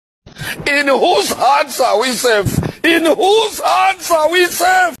In whose hands are we safe? In whose hands are we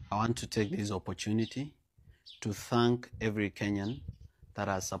safe? I want to take this opportunity to thank every Kenyan that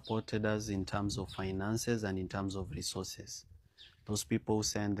has supported us in terms of finances and in terms of resources. Those people who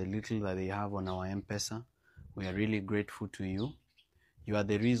send the little that they have on our M-Pesa, we are really grateful to you. You are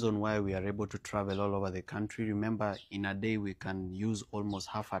the reason why we are able to travel all over the country. Remember, in a day we can use almost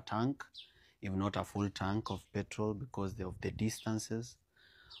half a tank, if not a full tank of petrol because of the distances.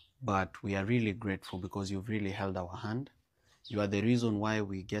 But we are really grateful because you've really held our hand. You are the reason why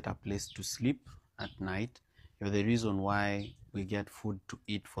we get a place to sleep at night. You're the reason why we get food to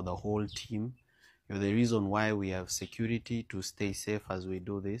eat for the whole team. You're the reason why we have security to stay safe as we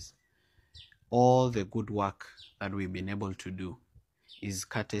do this. All the good work that we've been able to do is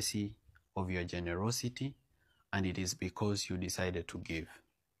courtesy of your generosity, and it is because you decided to give.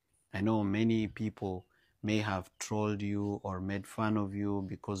 I know many people may have trolled you or made fun of you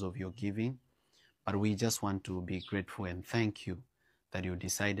because of your giving, but we just want to be grateful and thank you that you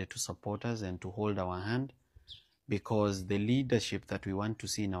decided to support us and to hold our hand, because the leadership that we want to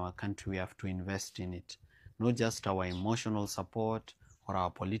see in our country, we have to invest in it. Not just our emotional support or our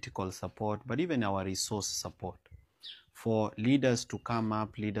political support, but even our resource support. For leaders to come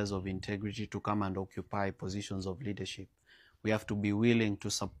up, leaders of integrity to come and occupy positions of leadership, we have to be willing to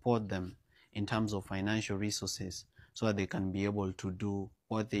support them in terms of financial resources so that they can be able to do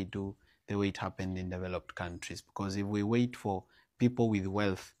what they do the way it happened in developed countries. Because if we wait for people with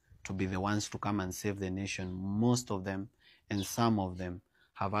wealth to be the ones to come and save the nation, most of them and some of them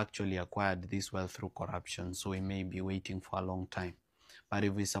have actually acquired this wealth through corruption, so we may be waiting for a long time. But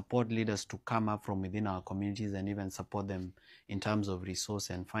if we support leaders to come up from within our communities and even support them in terms of resource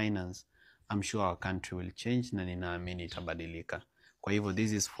and finance, I'm sure our country will change na ninaamini itabadilika. Kwa hivyo,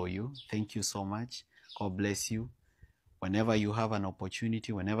 this is for you. Thank you so much. God bless you. Whenever you have an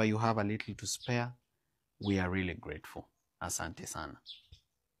opportunity, whenever you have a little to spare, we are really grateful. Asante sana.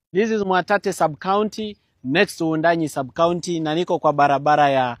 This is Mwatate sub-county, next to Wundanyi sub-county, na niko kwa barabara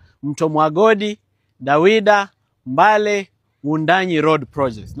ya Mto Mwagodi, Dawida, Mbale, Wundanyi road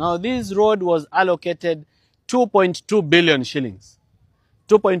project. Now this road was allocated 2.2 billion shillings.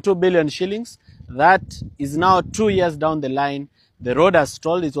 2.2 billion shillings. That is now 2 years down the line. The road has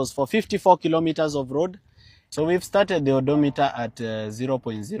stalled. It was for 54 kilometers of road. So we've started the odometer at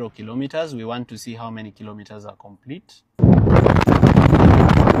 0.0 kilometers. We want to see how many kilometers are complete.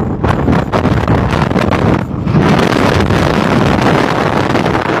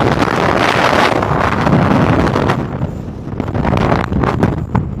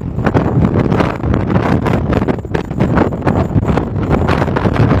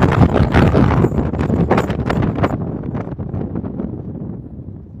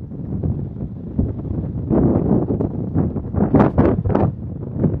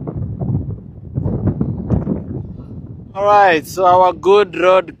 All right, so our good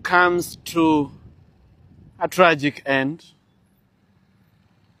road comes to a tragic end.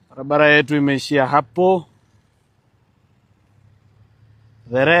 Barabara yetu imeishia hapo.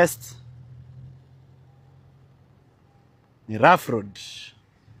 The rest ni rough road.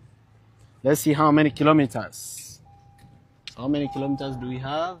 Let's see how many kilometers. So how many kilometers do we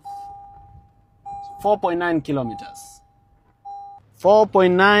have? 4.9 kilometers.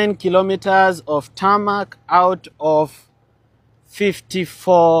 4.9 kilometers of tarmac out of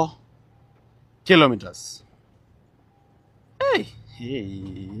 54 kilometers. Hey,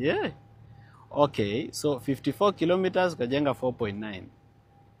 yeah. Okay, so 54 kilometers kajenga 4.9.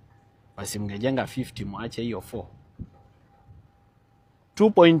 Basi mngejenga 50 muache hiyo 4.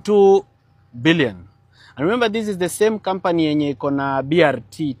 2.2 billion. And remember, this is the same company yenye iko na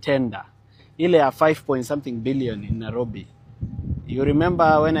BRT tender. Ile ya 5 point something billion in Nairobi. You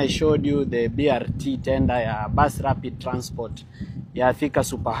remember when I showed you the BRT tender ya bus rapid transport ya Thika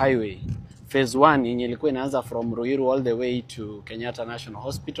Superhighway phase 1 yenye ilikuwa inaanza from Ruiru all the way to Kenyatta National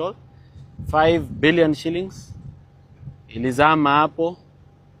Hospital, 5 billion shillings ilizama hapo,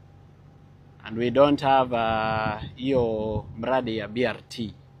 and we don't have hiyo mradi ya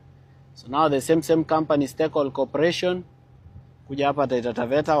BRT. So now the same company, Stakeholder Corporation, kuja hapa Taita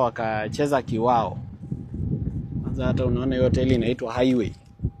Taveta wakacheza kiwao. Kwanza hata unaona hiyo hoteli inaitwa highway.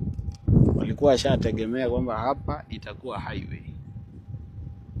 Walikuwa washategemea kwamba hapa itakuwa highway.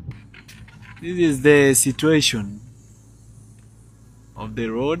 This is the situation of the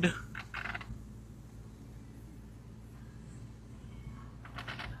road.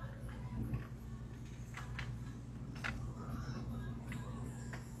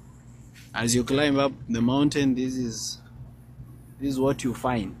 As you climb up the mountain, this is what you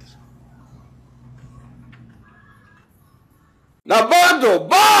find. Na bado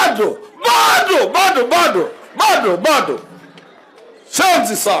bado.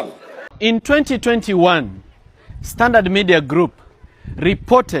 Shenzi sana. In 2021, Standard Media Group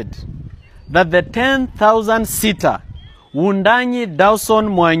reported that the 10,000-seater Wundanyi Dawson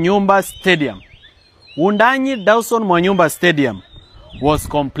Mwanyumba Stadium was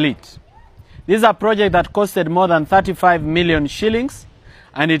complete. This is a project that costed more than 35 million shillings,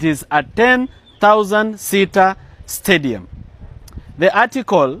 and it is a 10,000-seater stadium. The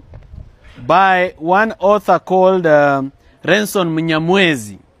article by one author called Renson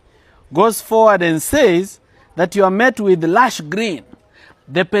Mnyamwezi goes forward and says that you are met with lush green.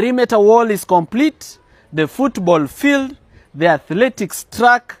 The perimeter wall is complete, the football field, the athletics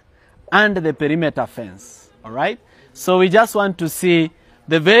track, and the perimeter fence. All right? So we just want to see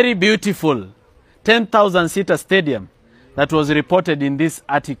the very beautiful 10,000-seater stadium that was reported in this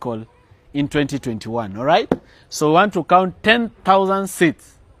article in 2021. All right? So we want to count 10,000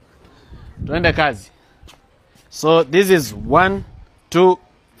 seats. Tuende kazi. So this is 1, 2,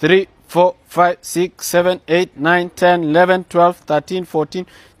 3, 4, 5, 6, 7, 8, 9, 10, 11, 12, 13, 14,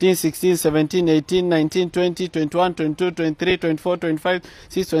 15, 16, 17, 18, 19, 20, 21, 22, 23, 24, 25,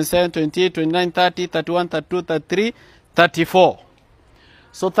 26, 27, 28, 29, 30, 31, 32, 33, 34.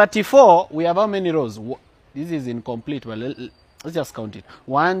 So 34, we have how many rows? This is incomplete. Well, let's just count it.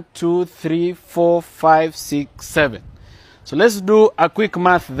 1, 2, 3, 4, 5, 6, 7. So let's do a quick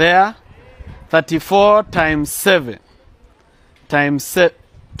math there. 34 times 7 times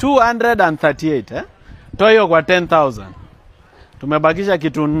 238, eh? Toyo kwa 10,000. Tumebakisha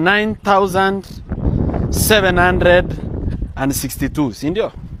kitu 9,762, si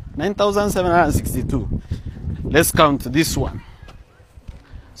ndio? 9,762. Let's count this one.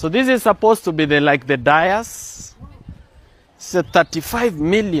 So this is supposed to be like the dais. It's a 35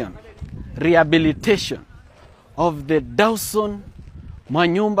 million rehabilitation of the Dawson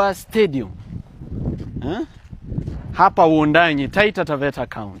Mwanyumba Stadium. Huh? Hapa Wundanyi, Taita Taveta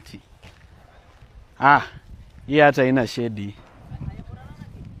County. Hii hata haina shedi.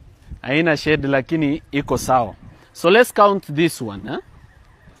 Haina shedi lakini iko sawa. So let's count this one. Huh?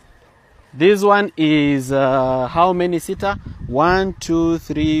 This one is how many seater? 1, 2,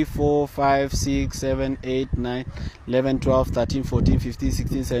 3, 4, 5, 6, 7, 8, 9, 11, 12, 13, 14, 15,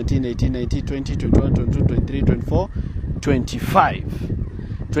 16, 17, 18, 19, 20, 21, 22, 23, 24, 25.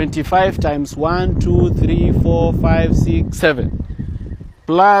 25 times 1, 2, 3, 4, 5, 6, 7.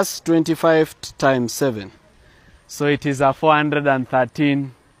 Plus 25 times 7. So it is a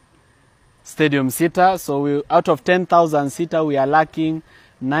 413 stadium seater. So out of 10,000 seater, we are lacking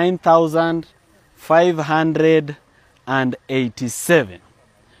 9,587.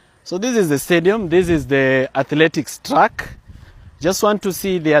 So this is the stadium. This is the athletics track. Just want to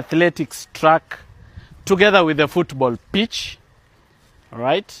see the athletics track together with the football pitch. All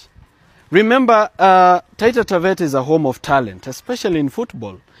right. Remember, Taita Taveta is a home of talent, especially in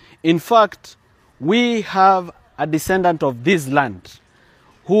football. In fact, we have a descendant of this land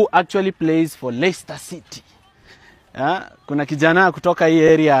who actually plays for Leicester City. Kuna kijana kutoka hii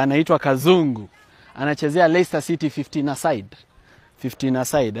area anaitwa Kazungu. Anachezea Leicester City 15 aside. 15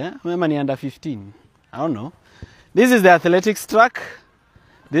 aside, eh? Mema ni under 15. I don't know. This is the athletics track.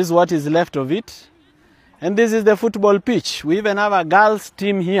 This is what is left of it. And this is the football pitch. We even have a girls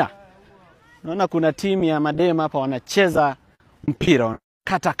team here. Naona kuna team ya madema hapa wanacheza mpira,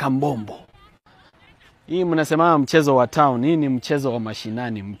 kata kambombo. Hii mnasema mchezo wa town, hii ni mchezo wa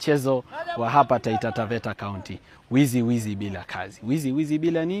mashinani, mchezo wa hapa Taita Taveta County. Wizi bila kazi. Wizi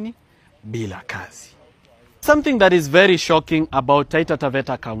bila nini? Bila kazi. Something that is very shocking about Taita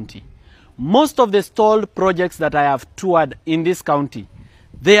Taveta County. Most of the stalled projects that I have toured in this county,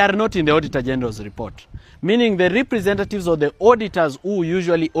 they are not in the Auditor General's report. Meaning the representatives or the auditors who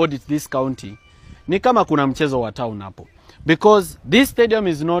usually audit this county, ni kama kuna mchezo wa town hapo. Because this stadium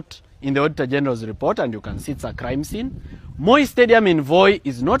is not in the Auditor General's report, and you can see it's a crime scene. Moi Stadium in Voi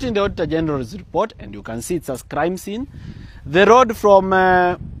is not in the Auditor General's report, and you can see it's a crime scene. The road from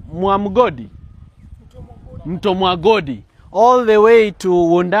Mtomwagodi all the way to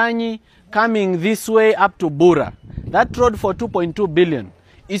Wundanyi, coming this way up to Bura. That road for 2.2 billion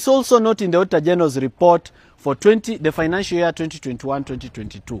is also not in the Auditor General's report for the financial year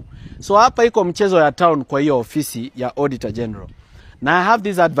 2021-2022. So hapa iko mchezo ya town kwa hiyo ofisi ya Auditor General. Na I have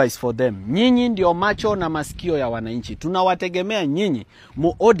this advice for them. Nyinyi ndio macho na masikio ya wananchi. Tunawategemea nyinyi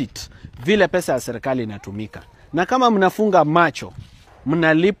mu-audit vile pesa ya serikali inatumika. Na kama mnafunga macho,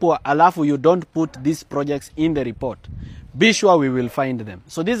 mnalipwa alafu you don't put these projects in the report, be sure we will find them.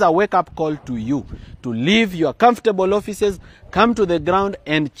 So this is a wake-up call to you to leave your comfortable offices, come to the ground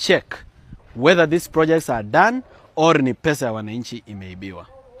and check whether these projects are done or ni pesa ya wananchi imeibiwa.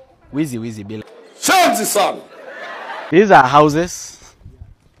 Wizi bila. Shenzi sana. These are houses.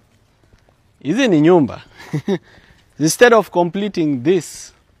 Hizi ni nyumba. Instead of completing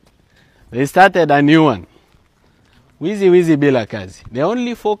this, they started a new one. Wizi bila kazi. The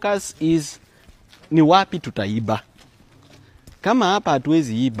only focus is ni wapi tutaiba. Kama hapa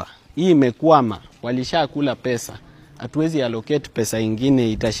hatuwezi iba, hii imekwama, walishakula pesa. Hatuwezi allocate pesa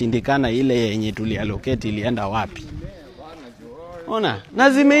ingine, itashindikana ile yenye tuliallocate ilienda wapi. Ona, na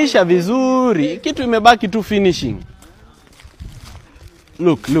zimeisha vizuri, kitu imebaki tu finishing.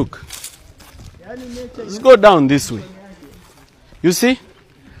 Look. Let's go down this way. You see?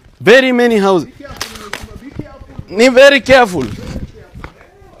 Very many houses. Ni very careful.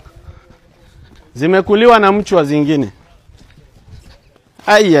 Zimekuliwa na mchwa zingine.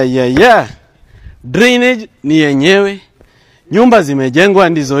 Ayayaya. Drainage ni yenyewe. Nyumba zimejengwa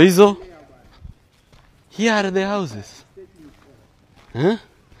ndizo hizo. Here are the houses. Huh?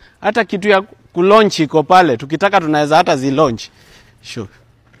 Hata kitu ya kulaunch iko pale. Tukitaka tunaweza hata zilaunch.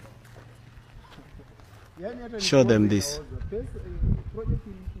 Show them this.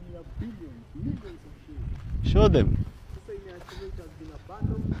 Show them.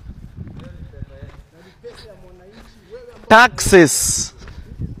 Taxes.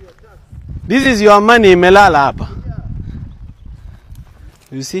 This is your money imelala hapa.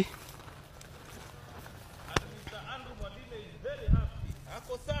 You see?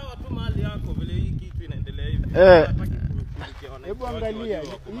 Hebu angalia,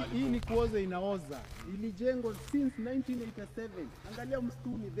 hii ni kuoza inaoza. Ilijengwa since 1987. Angalia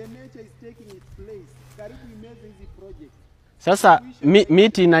msituni, the nature is taking its place. Karibu imeze hizi projects. Sasa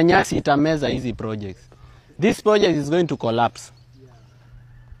miti na nyasi itameza hizi projects. This project is going to collapse.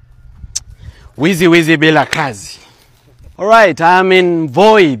 Wizi bila kazi. All right, I'm in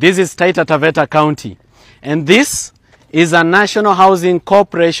Voi. This is Taita Taveta County. And this is a National Housing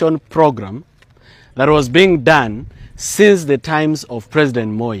Corporation program that was being done since the times of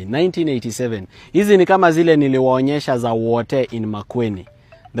President Moi, 1987. Hizi ni kama zile niliwaonyesha za wote in Makueni.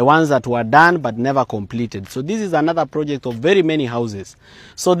 The ones that were done but never completed. So this is another project of very many houses.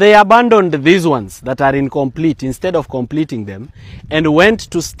 So they abandoned these ones that are incomplete instead of completing them and went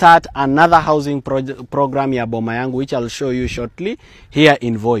to start another housing program ya Boma Yangu, which I'll show you shortly here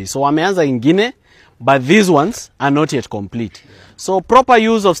in Voi. So wameanza ingine, but these ones are not yet complete. So proper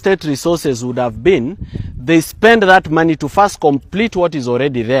use of state resources would have been, they spend that money to first complete what is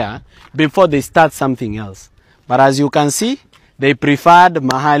already there before they start something else. But as you can see, they preferred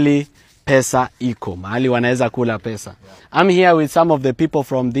mahali pesa iko, mahali wanaweza kula pesa. I'm here with some of the people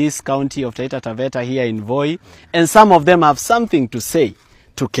from this county of Taita Taveta here in Voi, and some of them have something to say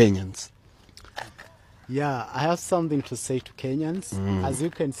to Kenyans. Yeah, I have something to say to Kenyans. As you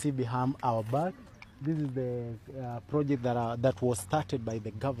can see behind our back, this is the project that was started by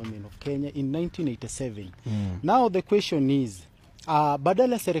the government of Kenya in 1987. Now the question is,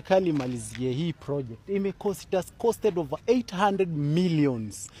 badala serikali malizie hii project, it has costed over 800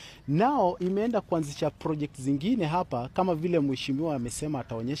 millions. Now imeenda kuanzisha project zingine hapa, kama vile mheshimiwa amesema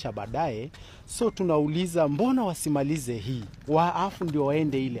ataonyesha baadaye. So tunauliza mbona wasimalize hii, waafu ndio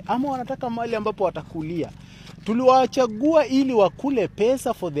waende ile, ama wanataka mahali ambapo watakulia? Tuliwachagua ili wakule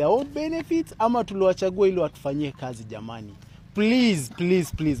pesa for their own benefits, ama tuliwachagua ili watufanyie kazi? Jamani,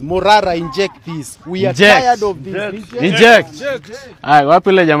 please, Morara, inject this. We are tired of this. Inject. Ai, wapi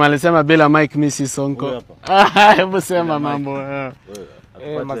ile jamaa alisema bila mic misi sonko? Hebu sema mambo.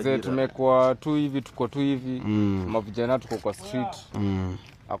 Mazee tumekuwa tu hivi, tuko tu hivi. Mavijana tuko kwa street.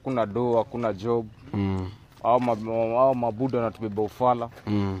 Hakuna do, hakuna job. Au mabuda na tubeba ufala.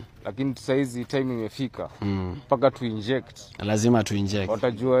 Lakini sasa hizi time imefika. Paka tu inject. Lazima tu inject.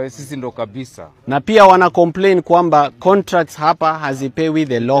 Watajua sisi ndo kabisa. Na pia wana complain kwamba contracts hapa hazipewi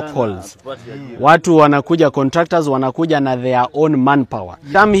the locals. Watu wanakuja, contractors wanakuja na their own manpower.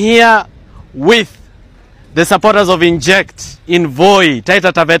 I'm here with the supporters of Inject in Voi,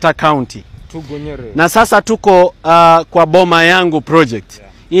 Taita Taveta County. Na sasa tuko kwa Boma Yangu project.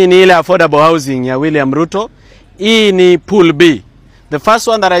 Hii ni ile affordable housing ya William Ruto. Hii ni pool B. The first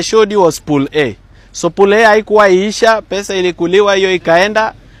one that I showed you was pool A. So pool A haikuwa iisha, pesa ilikuliwa hiyo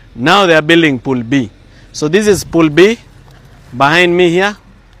ikaenda. Now they are building pool B. So this is pool B behind me here.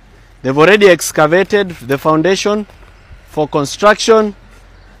 They've already excavated the foundation for construction,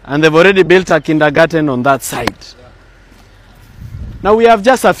 and they've already built a kindergarten on that side. Now we have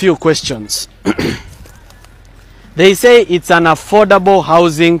just a few questions. They say it's an affordable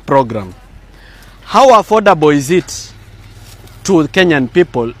housing program. How affordable is it to Kenyan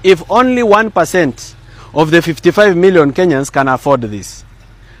people if only 1% of the 55 million Kenyans can afford this?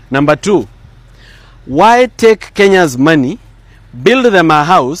 Number two, why take Kenya's money, build them a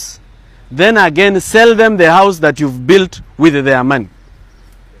house, then again sell them the house that you've built with their money.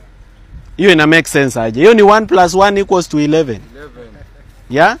 Hiyo ina make sense aje? Hiyo ni 1 + 1 = 11.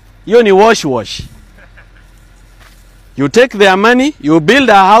 Yeah? Hiyo ni wash. You take their money, you build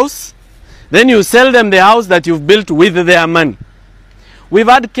a house, then you sell them the house that you've built with their money. We've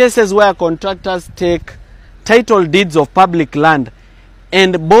had cases where contractors take title deeds of public land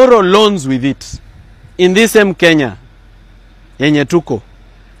and borrow loans with it. In this same Kenya, yenye tuko,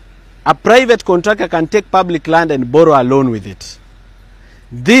 a private contractor can take public land and borrow a loan with it.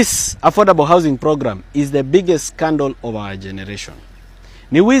 This affordable housing program is the biggest scandal of our generation.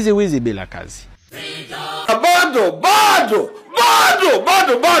 Ni wizi bila kazi.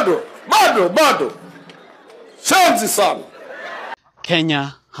 Bado. Shenzi sana.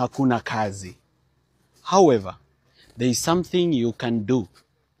 Kenya hakuna kazi. However, there is something you can do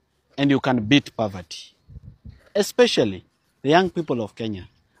and you can beat poverty. Especially the young people of Kenya.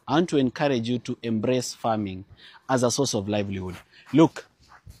 I want to encourage you to embrace farming as a source of livelihood. Look,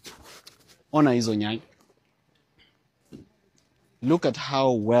 ona hizo nyanya. Look at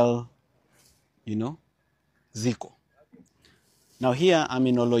how well, ziko. Now here I'm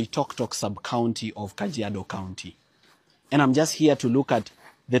in Oloitoktok sub-county of Kajiado County. And I'm just here to look at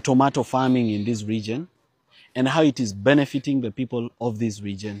the tomato farming in this region and how it is benefiting the people of this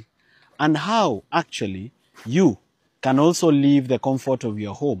region and how actually you can also leave the comfort of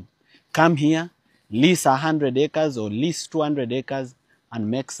your home. Come here, lease 100 acres or lease 200 acres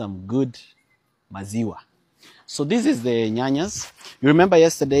and make some good maziwa. So this is the nyanyas. You remember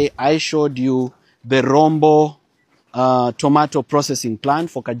yesterday I showed you the Rombo tomato processing plant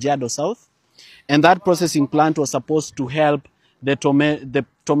for Kajiado South. And that processing plant was supposed to help the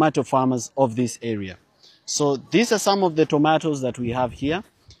tomato farmers of this area. So these are some of the tomatoes that we have here.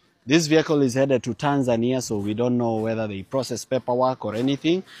 This vehicle is headed to Tanzania, so we don't know whether they process paperwork or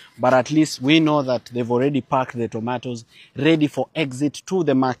anything, but at least we know that they've already packed the tomatoes ready for exit to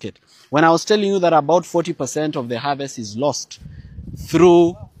the market. When I was telling you that about 40% of the harvest is lost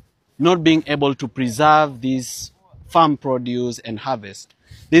through not being able to preserve these farm produce and harvest,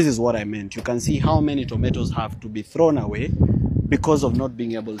 this is what I meant. You can see how many tomatoes have to be thrown away because of not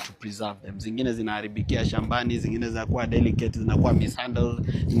being able to preserve them. Zingine zinaharibikia shambani, zingine zinakuwa delicate, zinakuwa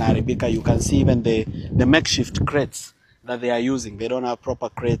mishandled, zinaharibika. You can see even the makeshift crates that they are using. They don't have proper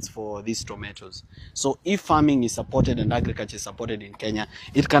crates for these tomatoes. So if farming is supported and agriculture is supported in Kenya,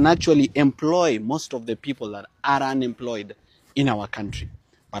 it can actually employ most of the people that are unemployed in our country.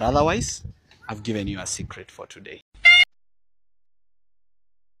 But otherwise, I've given you a secret for today.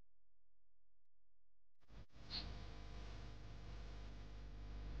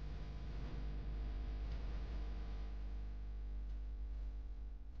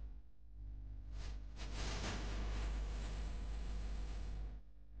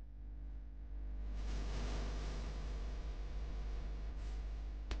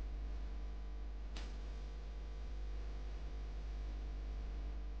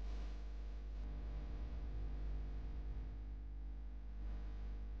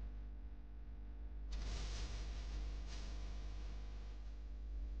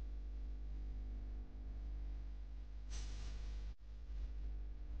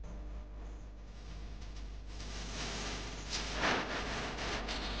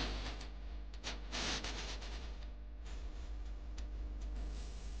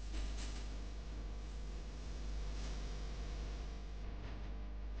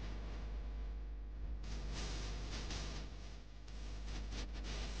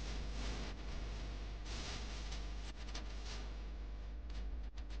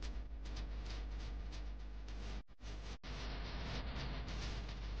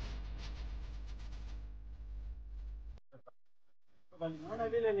 Unaona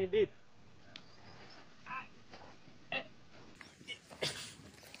vile ni deep.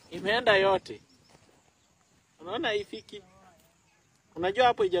 Imeenda yote. Unaona haifiki. Unajua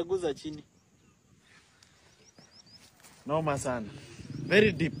hapo ijaguza chini. Noma sana.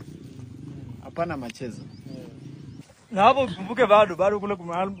 Very deep. Hapana machezo. Na hapo kumbuke bado kule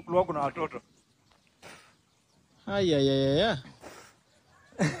kulikuwa kuna watoto. Ay.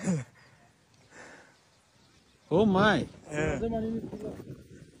 Oh my.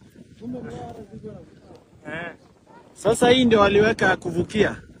 Sasa hii ndio waliweka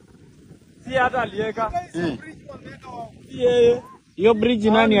kuvukia. Si hata aliweka. Hiyo bridge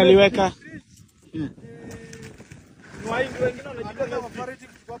nani aliweka? Wengine wanajua kama fariti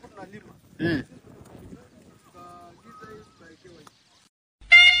hapo tunalima.